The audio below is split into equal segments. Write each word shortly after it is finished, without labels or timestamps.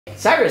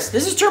Cyrus,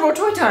 this is Turbo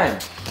Toy Time.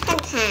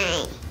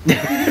 Okay.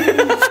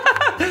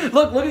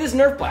 Look at this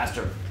Nerf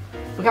blaster.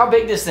 Look how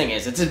big this thing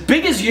is. It's as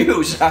big as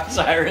you,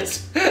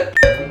 Cyrus.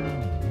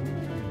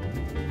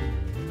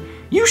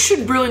 You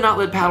should really not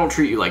let Paddle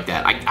treat you like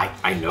that.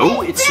 I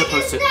know it's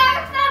supposed to. Okay,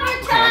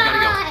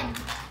 I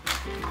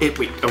gotta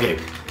go. Okay.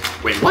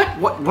 Wait, what?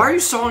 Why are you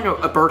sawing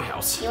a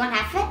birdhouse? You want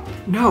half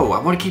it? No, I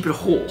want to keep it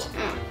whole.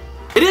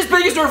 It is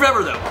biggest Nerf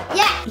ever, though.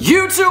 Yeah.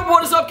 YouTube,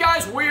 what is up,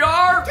 guys? We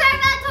are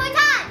Turbo Toy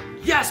Time.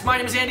 Yes, my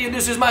name is Andy, and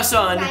this is my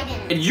son.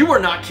 Biden. And you are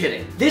not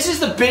kidding. This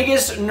is the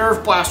biggest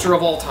Nerf blaster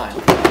of all time.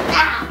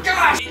 Ah,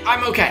 gosh!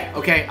 I'm okay.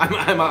 Okay, I'm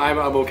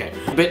okay.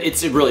 But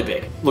it's really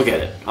big. Look at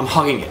it. I'm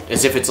hugging it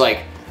as if it's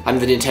like I'm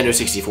the Nintendo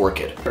 64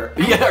 kid.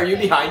 Yeah, are you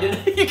behind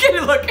it? You get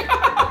it. Look.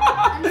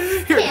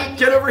 Here,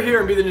 get over here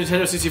and be the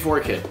Nintendo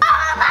 64 kid.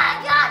 Oh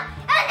my God!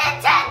 A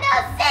Nintendo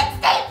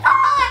 64!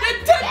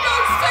 Nintendo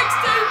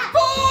 64!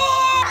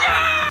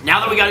 Yeah! Now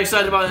that we got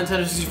excited about the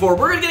Nintendo 64,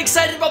 we're gonna get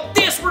excited about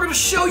this. We're gonna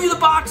show you the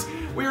box.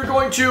 We are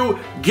going to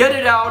get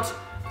it out.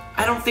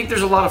 I don't think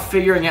there's a lot of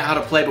figuring out how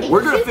to play, but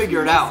we're gonna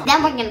figure it out.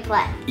 Then we're gonna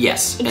play.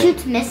 Yes. It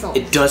shoots missiles.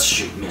 It does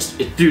shoot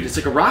missiles. Dude, it's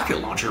like a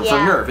rocket launcher for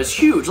Nerf. It's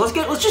huge. Let's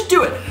just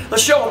do it.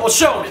 Let's show them. We'll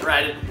show them it,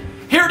 right?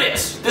 Here it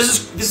is.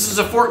 This is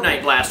a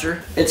Fortnite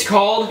blaster. It's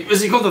called.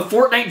 Is it called the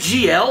Fortnite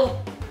GL?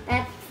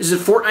 Is it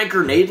Fortnite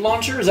Grenade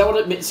Launcher? Is that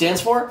what it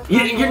stands for?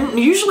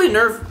 Usually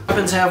Nerf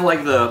weapons have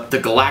like the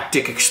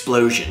Galactic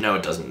Explosion. No,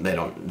 it doesn't. They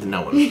don't.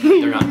 No one.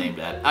 They're not named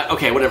that.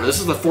 Okay, whatever. This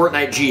is the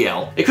Fortnite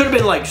GL. It could have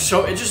been like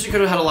so. It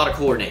could have had a lot of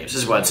cooler names.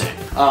 This is what I'm saying.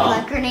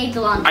 Grenade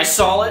launcher. I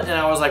saw it and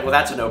I was like, well,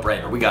 that's a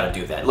no-brainer. We got to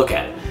do that. Look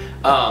at it.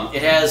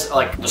 It has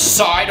like the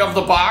side of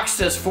the box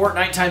says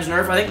Fortnite times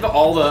Nerf. I think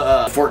all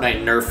the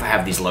Fortnite Nerf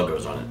have these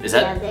logos on it. Is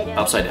that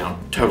upside down?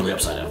 Totally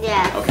upside down.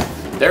 Yeah. Okay.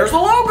 There's the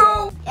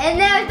logo. And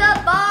there's the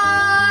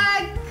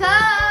barcode.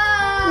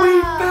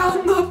 We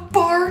found the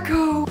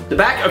barcode. The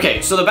back.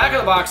 Okay, so the back of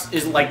the box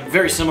is like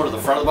very similar to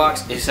the front of the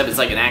box, except it's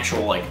like an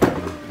actual like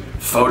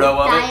photo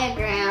of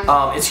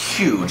diagram. It's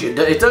huge.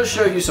 It does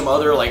show you some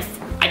other like.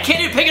 I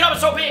can't even pick it up,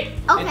 it's so big!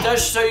 Okay. It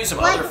does show you some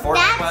other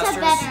Fortnite blasters.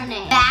 That's a better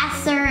name.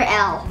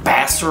 Basser-L.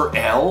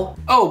 Basser-L?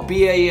 Oh,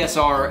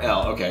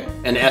 B-A-S-R-L, okay.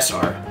 And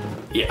S-R.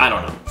 Yeah, I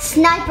don't know.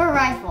 Sniper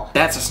rifle.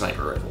 That's a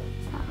sniper rifle.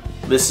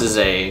 This is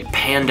a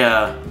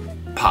Panda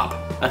Pop.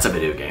 That's a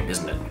video game,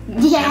 isn't it?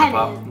 Yeah. Panda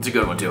Pop. It's a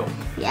good one, too.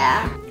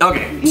 Yeah.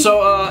 Okay,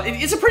 so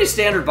it's a pretty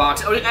standard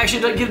box.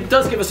 Actually, it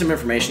does give us some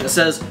information. It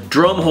says,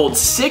 drum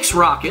holds 6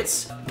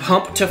 rockets,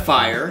 pump to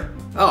fire.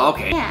 Oh,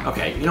 okay. Yeah.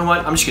 Okay, you know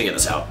what? I'm just gonna get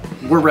this out.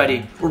 We're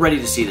ready. We're ready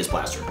to see this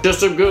blaster.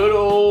 Just a good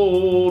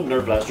old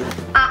Nerf blaster.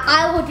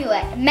 I will do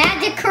it.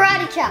 Magic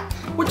karate chop.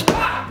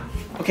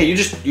 Okay, you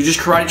just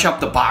karate chop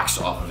the box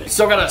off of it.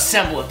 Still gotta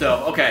assemble it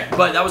though. Okay,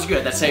 but that was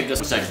good. That saved us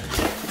a second.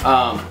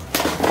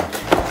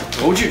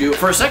 What would you do?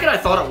 For a second, I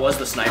thought it was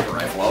the sniper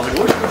rifle. I was like,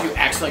 what would you do if you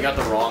accidentally got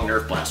the wrong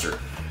Nerf blaster?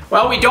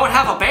 Well, we don't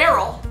have a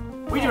barrel.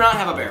 We do not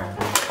have a barrel.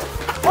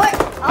 What?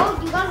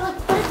 Oh, you gotta like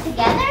put it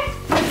together?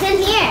 It's in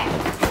here.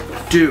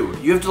 Dude,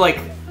 you have to like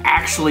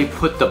actually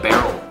put the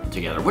barrel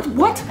together.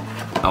 What?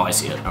 Oh, I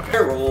see it. Okay.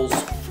 Barrels.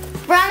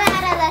 From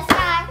out of the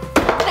sky,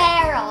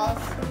 barrels.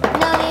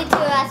 No need to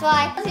ask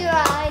why. 2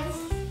 eyes.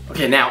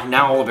 Okay, now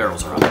all the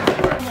barrels are up.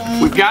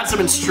 We've got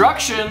some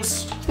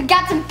instructions. We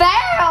got some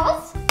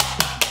barrels.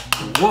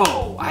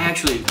 Whoa, I have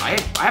to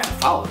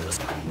follow this.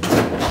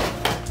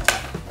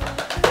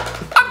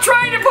 I'm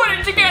trying to put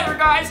it together,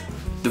 guys.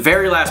 The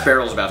very last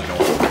barrel is about to go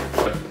on.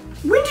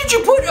 When did you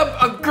put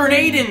a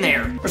grenade in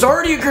there? There's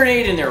already a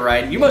grenade in there,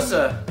 right? You must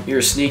you're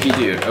a sneaky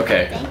dude.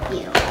 Okay. Thank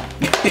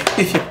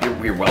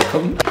you. You're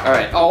welcome. All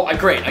right, oh,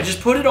 great. I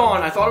just put it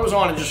on. I thought it was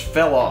on and just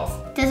fell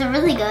off. Does it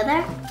really go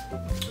there?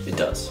 It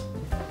does.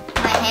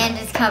 My hand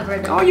is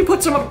covered. Oh, you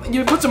put some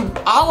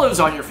olives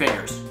on your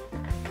fingers.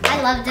 I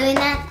love doing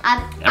that.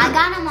 I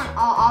got them on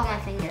all my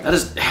fingers. That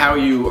is how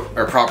you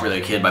are properly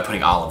a kid, by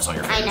putting olives on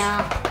your fingers.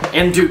 I know.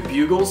 And dude,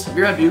 bugles. Have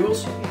you ever had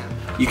bugles? No.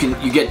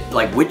 You get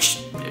like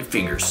which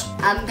fingers?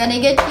 I'm gonna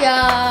get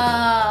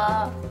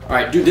ya. All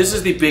right, dude, this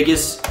is the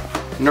biggest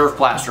Nerf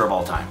blaster of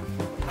all time.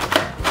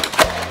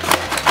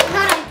 Hold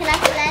on, can I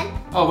put that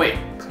in? Oh wait,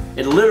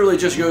 it literally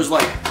just goes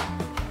like,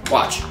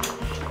 watch.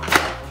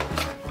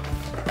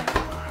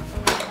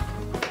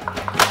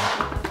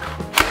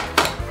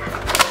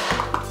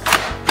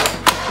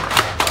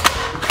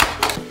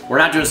 We're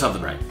not doing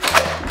something right.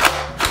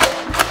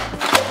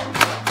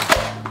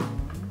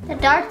 The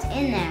dart's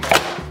in there.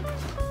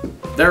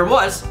 There it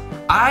was.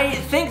 I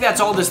think that's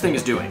all this thing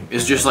is doing,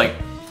 is just like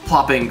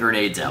plopping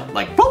grenades out.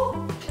 Like,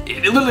 whoop!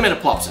 It literally made a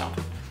plop sound.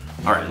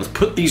 All right, let's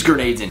put these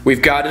grenades in.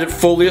 We've got it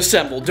fully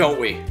assembled, don't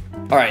we?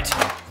 All right.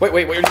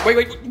 Wait.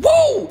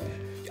 Whoa!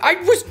 I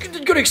was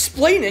gonna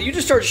explain it. You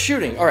just started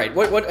shooting. All right,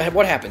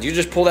 what happens? You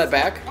just pull that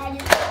back?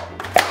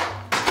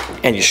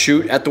 And you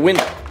shoot at the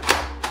window.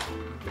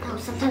 Oh,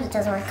 sometimes it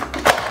doesn't work.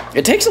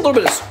 It takes a little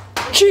bit of,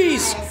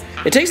 jeez.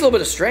 It takes a little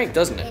bit of strength,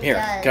 doesn't it?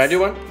 Here, can I do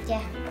one? Yeah.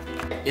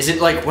 Is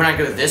it like when I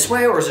go this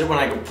way, or is it when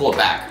I pull it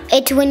back?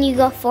 It's when you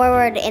go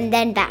forward and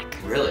then back.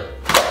 Really?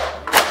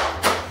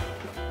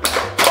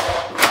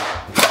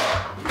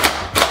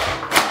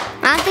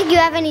 think you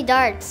have any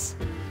darts.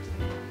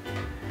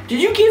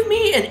 Did you give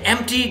me an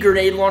empty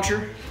grenade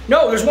launcher?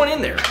 No, there's one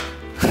in there.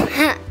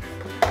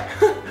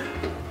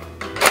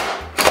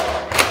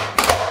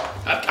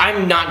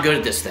 I'm not good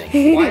at this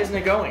thing. Why isn't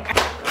it going?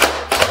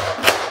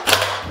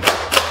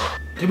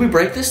 Did we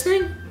break this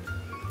thing?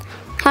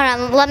 Hold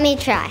on, let me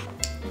try.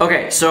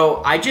 Okay,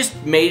 so I just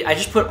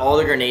put all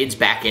the grenades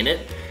back in it.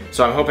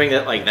 So I'm hoping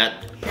that like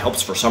that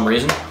helps for some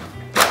reason.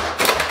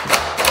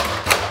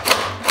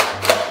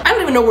 I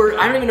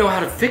don't even know how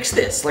to fix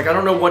this. Like I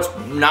don't know what's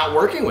not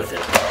working with it.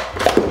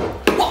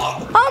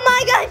 Oh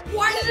my god!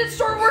 Why did it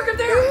start working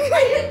there?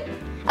 I hit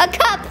a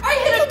cup. I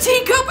hit a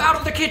teacup out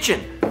of the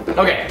kitchen.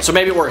 Okay, so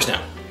maybe it works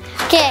now.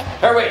 Okay.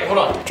 All right, wait, hold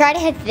on. Try to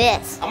hit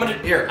this. I'm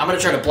gonna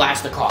try to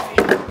blast the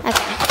coffee.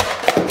 Okay.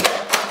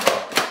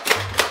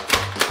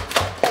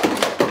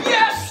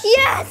 Yes!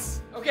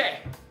 Yes! Okay,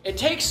 it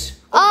takes.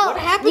 Oh,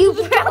 what happened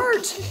to the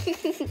dart?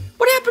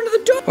 What happened to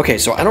the dart? Okay,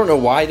 so I don't know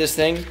why this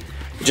thing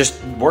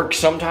just works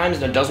sometimes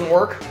and it doesn't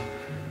work.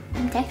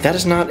 Okay. That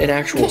is not an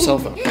actual cell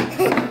phone.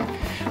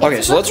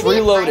 Okay, so let's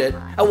reload it.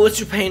 Oh, well, let's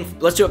do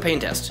a pain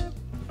test.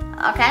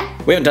 Okay.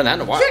 We haven't done that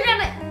in a while. Sure,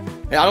 damn it.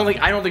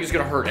 I don't think it's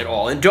gonna hurt at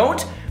all. And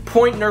don't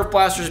point Nerf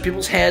blasters at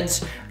people's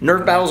heads.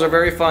 Nerf battles are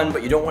very fun,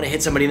 but you don't want to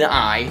hit somebody in the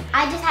eye.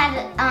 I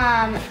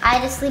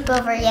had a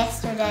sleepover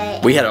yesterday.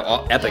 We had an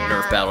epic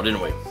Nerf battle,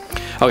 didn't we?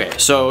 Okay,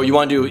 so you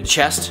want to do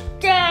chest?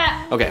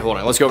 Yeah. Okay, hold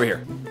on. Let's go over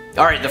here.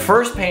 All right, the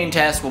first pain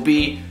test will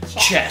be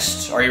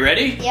chest. Are you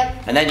ready?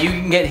 Yep. And then you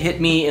can hit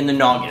me in the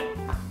noggin.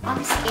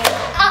 I'm scared.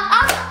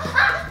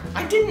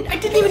 I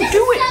didn't even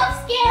do it. I'm so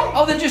scared.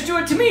 Oh, then just do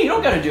it to me. You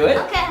don't gotta do it.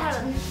 Okay, hold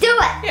on. Do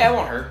it. Yeah, it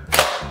won't hurt.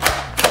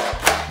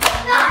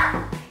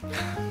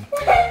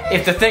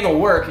 If the thing will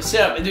work,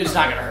 sit up. Dude, it's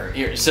not gonna hurt.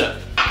 Here, sit up.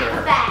 It's gonna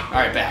hurt. Back. All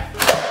right, back.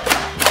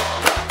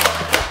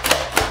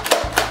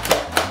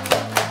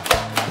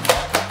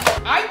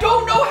 I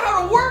don't know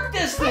how to work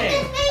this thing.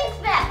 Put the things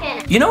back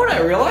in. You know what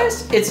I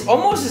realized? It's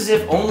almost as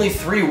if only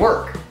 3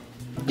 work.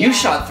 You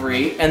shot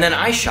 3, and then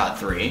I shot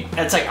 3. And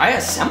it's like I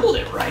assembled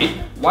it right.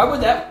 Why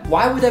would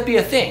that be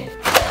a thing?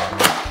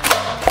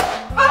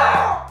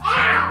 Ow!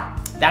 Ow!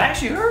 That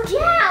actually hurt? Yeah,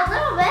 a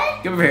little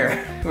bit. Come over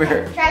here. Come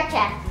here. Try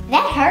chest.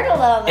 That hurt a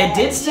little bit. It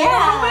did sting a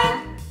little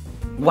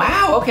bit?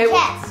 Wow, okay.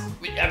 Chest.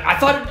 Well, I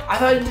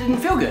thought it didn't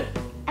feel good.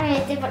 I mean,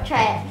 it did, but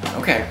try it.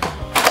 Okay.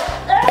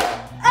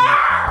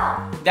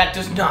 Ow! That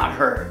does not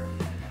hurt.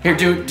 Here,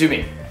 do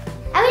me.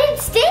 I mean, it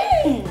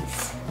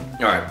stings.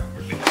 All right.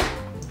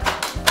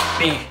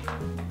 Me.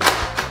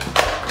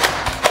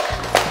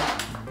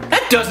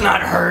 That does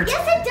not hurt.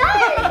 Yes, it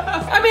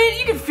does. I mean,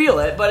 you can feel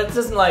it, but it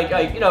doesn't like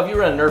you know, if you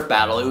run a Nerf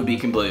battle, it would be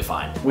completely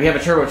fine. We have a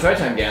Turbo Toy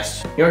Time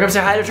guest. You wanna come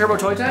say hi to Turbo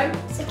Toy Time?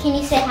 So can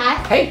you say hi?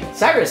 Hey,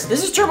 Cyrus,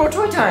 this is Turbo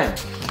Toy Time.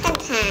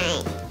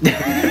 Hi.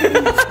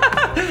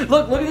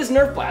 Look at this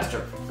Nerf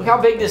blaster. Look how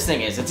big this thing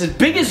is. It's as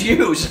big as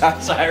you,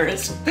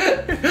 Cyrus.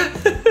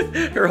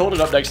 Here, hold it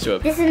up next to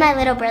him. This is my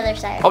little brother,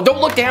 Cyrus. Oh, don't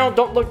look down.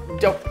 Don't.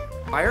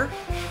 Fire?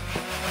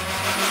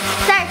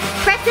 Sorry,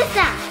 press this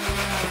down.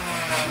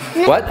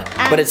 No, What?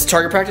 But it's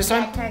target practice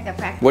time? Yeah, target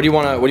practice. What do you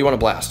wanna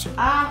blast?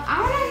 I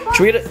wanna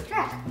Should we get it?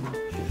 truck.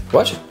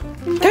 What?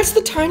 That's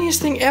the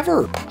tiniest thing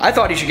ever. I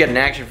thought he should get an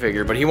action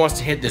figure, but he wants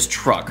to hit this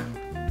truck.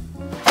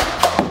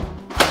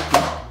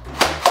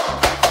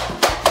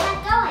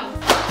 Not going.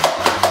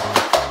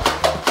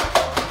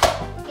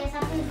 Okay,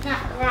 something's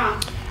not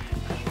wrong.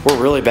 We're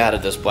really bad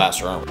at this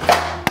blaster, aren't we?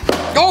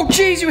 Oh,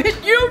 jeez, you hit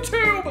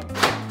YouTube!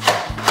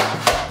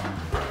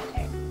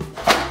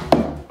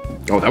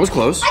 Oh, that was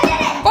close. I did it!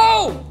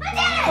 Oh! I did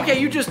it! Okay,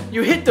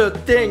 you hit the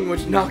thing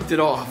which knocked it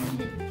off.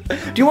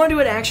 Do you want to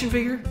do an action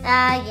figure?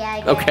 Yeah, I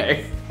did.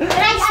 Okay. But It's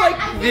I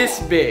like this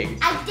big.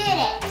 I did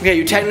it. Okay,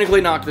 you technically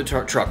knocked the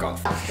truck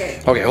off.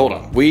 Okay, hold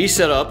on. We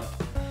set up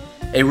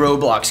a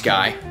Roblox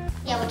guy,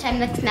 Yeah, which I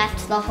mixed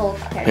matched the whole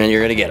person. and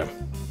you're gonna get him.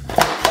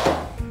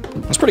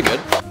 That's pretty good.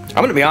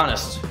 I'm gonna be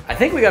honest. I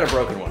think we got a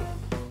broken one.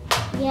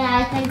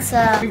 Yeah, I think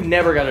so. We've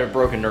never got a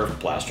broken Nerf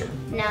blaster.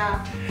 No.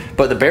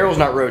 But the barrel's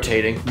not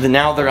rotating.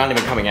 Now they're not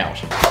even coming out.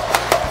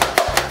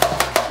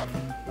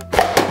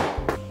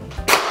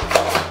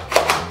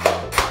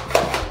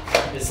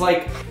 It's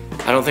like,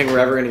 I don't think we're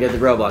ever gonna get the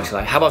Roblox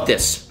guy. How about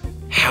this?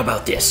 How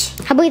about this?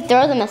 How about we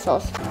throw the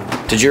missiles?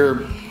 Did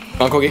your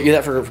uncle get you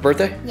that for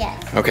birthday?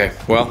 Yes. Okay,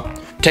 well,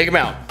 take him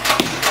out.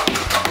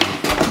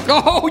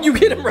 Oh, you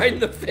hit him right in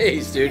the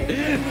face, dude.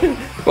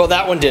 Well,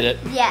 that one did it.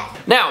 Yeah.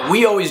 Now,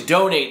 we always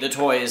donate the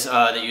toys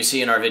that you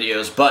see in our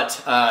videos,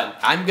 but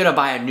I'm gonna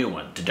buy a new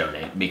one to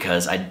donate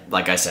because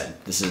like I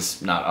said, this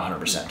is not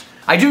 100%.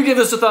 I do give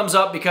this a thumbs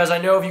up because I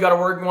know if you got a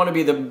working one, it'd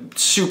be the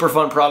super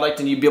fun product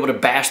and you'd be able to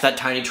bash that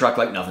tiny truck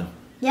like nothing.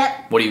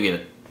 Yep. What do you give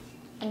it?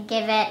 And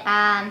give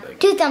it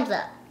 2 thumbs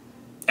up.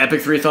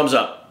 Epic 3 thumbs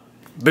up.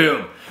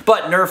 Boom.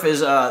 But Nerf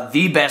is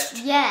the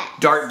best Yes.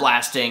 dart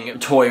blasting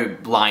toy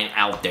line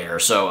out there.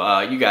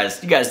 So you guys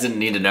didn't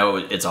need to know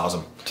it's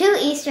awesome. 2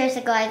 Easters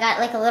ago, I got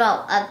like a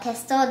little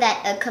pistol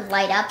that could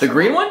light up. The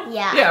green one?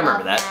 Yeah. Yeah, I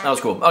remember that. That was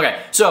cool. Okay,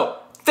 so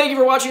thank you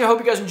for watching. I hope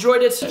you guys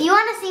enjoyed it. If you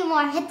want to see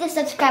more, hit the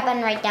subscribe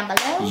button right down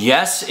below.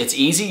 Yes, it's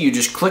easy. You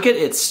just click it.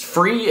 It's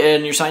free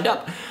and you're signed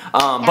up.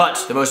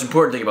 But the most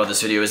important thing about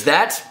this video is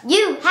that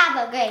you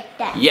have a great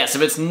day. Yes,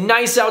 if it's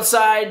nice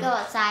outside, go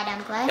outside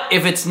and play.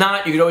 If it's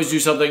not, you can always do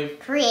something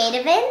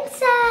creative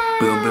inside.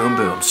 Boom, boom,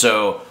 boom.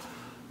 So,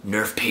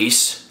 Nerf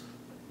peace.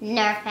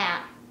 Nerf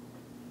out.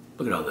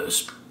 Look at all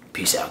those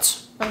peace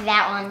outs. Look at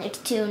that one. It's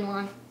 2 in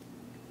 1.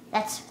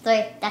 That's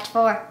 3. That's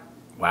 4.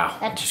 Wow.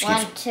 That's just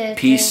 1, 2,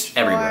 peace 3,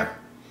 4. everywhere.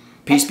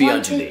 Peace be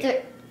That's 1, unto 2, thee.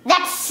 3.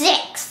 That's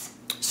 6.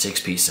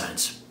 6 peace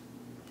signs.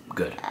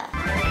 Good.